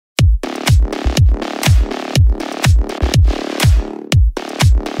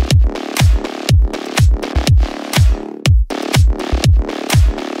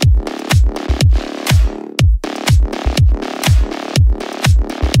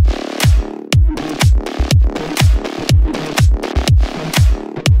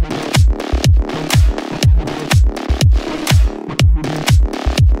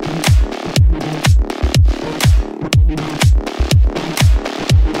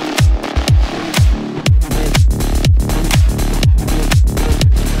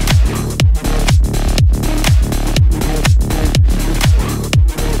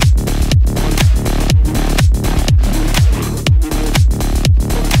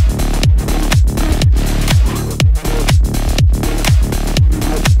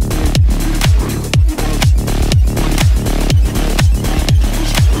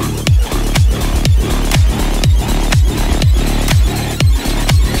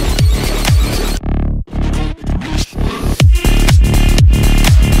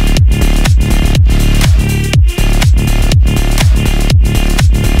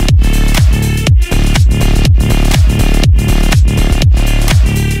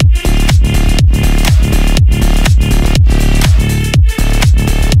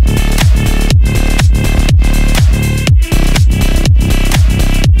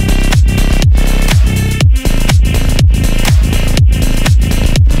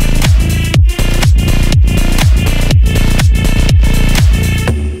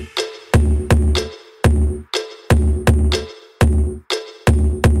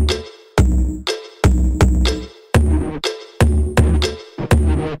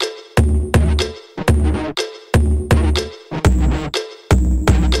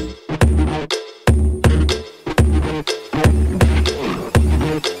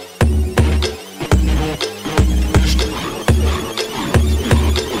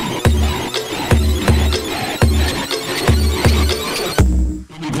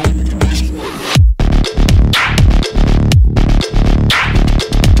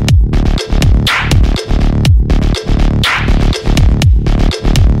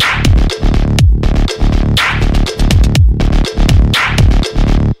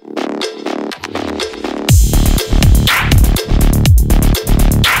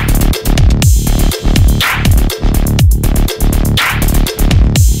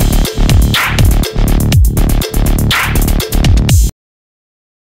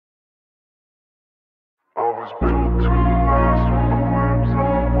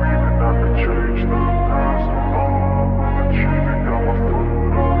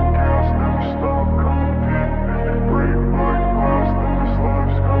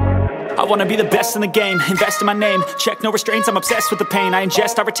wanna be the best in the game, invest in my name, check no restraints, I'm obsessed with the pain. I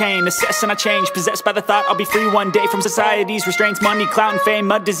ingest, I retain, assess and I change, possessed by the thought I'll be free one day from society's restraints. Money, clout and fame,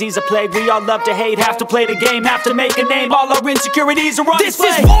 mud, disease, a plague. We all love to hate, have to play the game, have to make a name. All our insecurities are on display.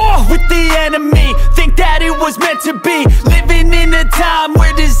 This is war with the enemy, think that it was meant to be. Living in a time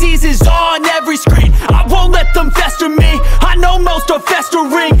where disease is on every screen. I won't let them fester me, I know most are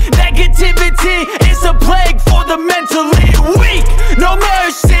festering. Negativity is a plague for the mentally weak. No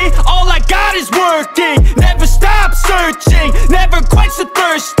mercy, all I got is working. Never stop searching, never quench the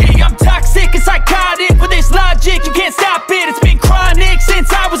thirsty. I'm toxic and psychotic, with this logic you can't stop it. It's been chronic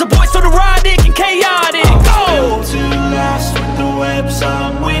since I was a boy, so neurotic and chaotic. Built to last with the webs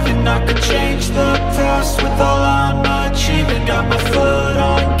I'm weaving. I could change the past with all I'm achieving. Got my foot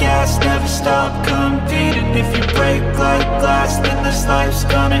on gas, never stop competing. If you break like glass, then this life's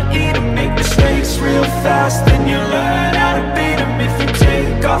gonna eat 'em. Make mistakes real fast, then you learn how to beat 'em. If you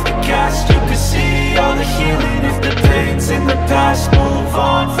take off the cast, you can see all the healing. If the pain's in the past, move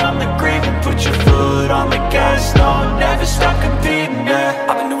on from the grave and put your foot on the gas. No, never stop competing, yeah.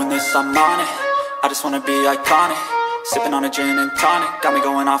 I've been doing this, I'm on it. I just wanna be iconic. Sipping on a gin and tonic, got me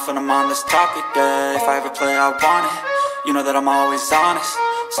going off when I'm on this topic, yeah. If I ever play, I want it. You know that I'm always honest.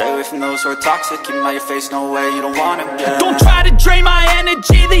 Stay away from those who are toxic. Keep them out your face, no way, you don't want them, yeah. Don't try to drain my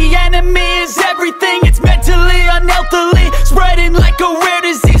energy. The enemy is everything. It's mentally, unhealthily, spreading like a rare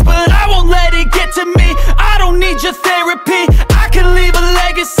disease. But I won't let it get to me. I don't need your therapy. I can leave a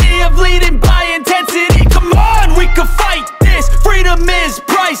legacy of leading by intensity. Come on, we can fight this. Freedom is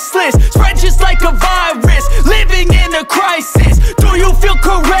priceless, spread just like a virus. Living in a crisis. Do you feel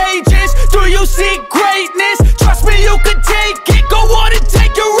courageous? Do you seek greatness? Trust me, you can take it. Go on and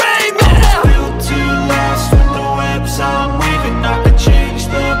take your aim, yeah. I'm built to last with the webs I'm weaving. I could change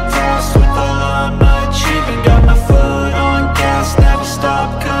the past with all I'm achieving. Got my foot on gas, never stop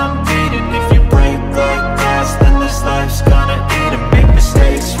competing. If you break like glass, then this life's gonna eat 'em. Make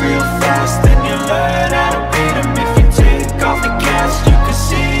mistakes real fast, then you learn how to beat 'em. If you take off the gas, you can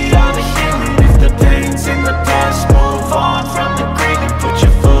see all the healing. If the pain's in the past, move on from the grave and put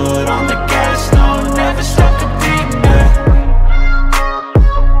your foot on the gas. No, never stop competing, yeah.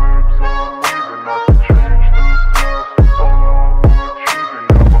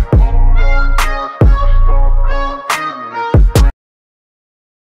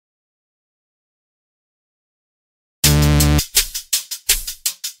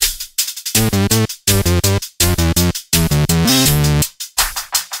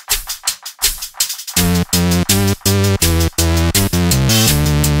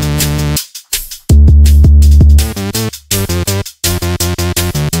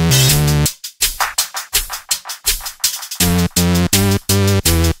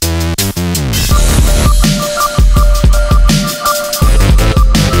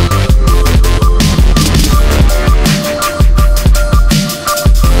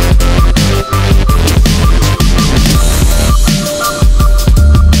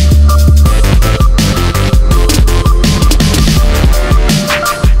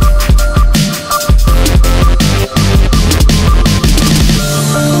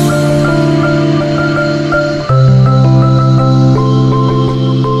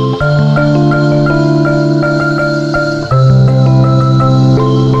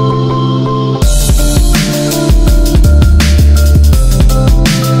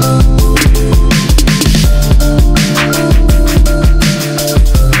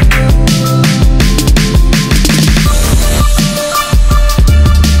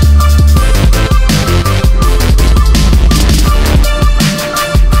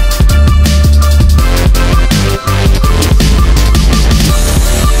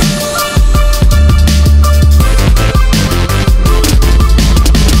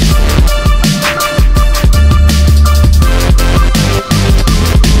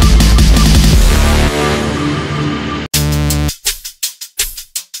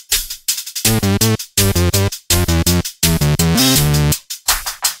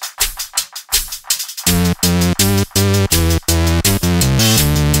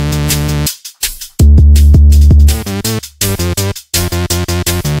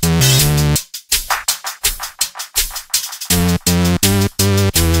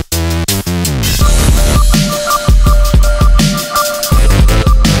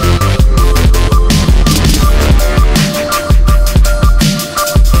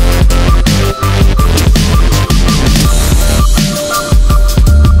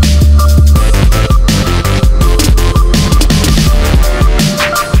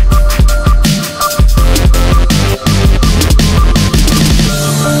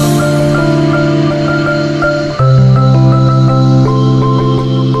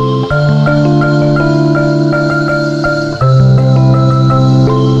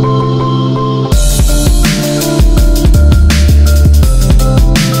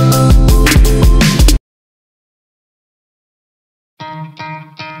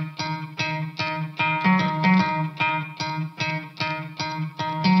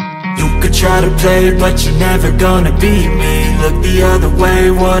 try to play, but you're never gonna beat me. Look the other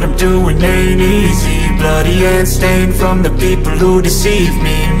way, what I'm doing ain't easy. Bloody hands stained from the people who deceive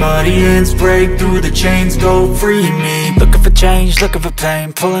me. Muddy hands break through the chains, go free me. Looking for change, looking for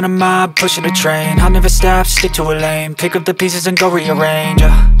pain, pulling a mob, pushing a train. I'll never stop, stick to a lane, pick up the pieces and go rearrange.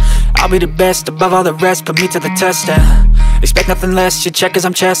 I'll be the best above all the rest, put me to the test and expect nothing less. You check as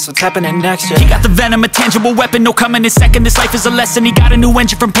I'm chess, what's happening next? He got the venom, a tangible weapon, no coming in second. This life is a lesson, he got a new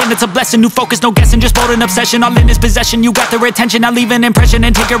engine from pain, it's a blessing. New focus, no guessing, just bold and obsession, all in his possession. You got their attention, I'll leave an impression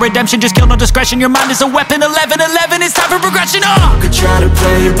and take a redemption. Just kill, no discretion, your mind is a weapon. 11-11, it's time for progression. You could try to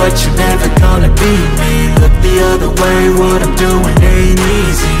play, but you're never gonna beat me. Look the other way, what I'm doing ain't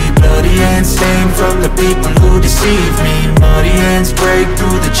easy. Bloody hands stained from the people who deceive me. Muddy hands break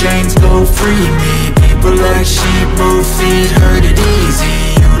through the chains, go free me. People like sheep move feet, hurt it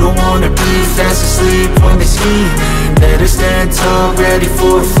easy. You don't wanna be fast asleep when they're scheming. Better stand tall, ready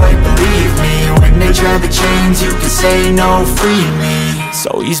for a fight, believe me. When they try the chains, you can say no, free me.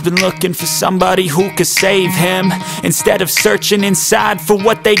 So he's been looking for somebody who could save him, instead of searching inside for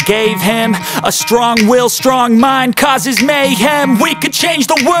what they gave him. A strong will, strong mind causes mayhem. We could change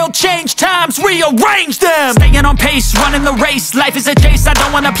the world, change times, rearrange them. Staying on pace, running the race. Life is a chase, I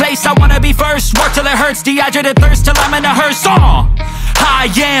don't want a place, I wanna be first. Work till it hurts, dehydrated thirst till I'm in a hearse.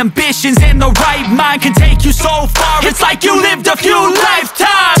 High ambitions in the right mind can take you so far. It's like you lived a few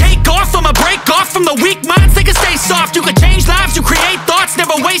lifetimes. Take off, I'ma break off from the weak minds. They can stay soft, you can change lives, you create thoughts,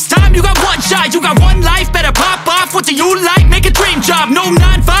 never waste time. You got one shot, you got one life, better pop off. What do you like? Make a dream job. No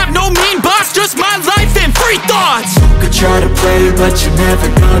 9-5, no mean boss, just my life and free thoughts. You could try to play, but you're never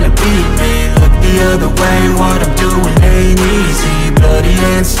gonna beat me. Look the other way, what I'm doing ain't easy. Bloody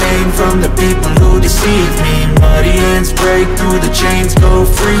hands stained from the people who deceive me. Muddy hands break through the chains, go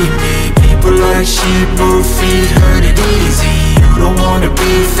free me. People like sheep move feet, hurt it easy. You don't wanna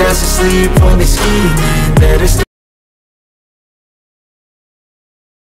be fast asleep when they're scheming. Better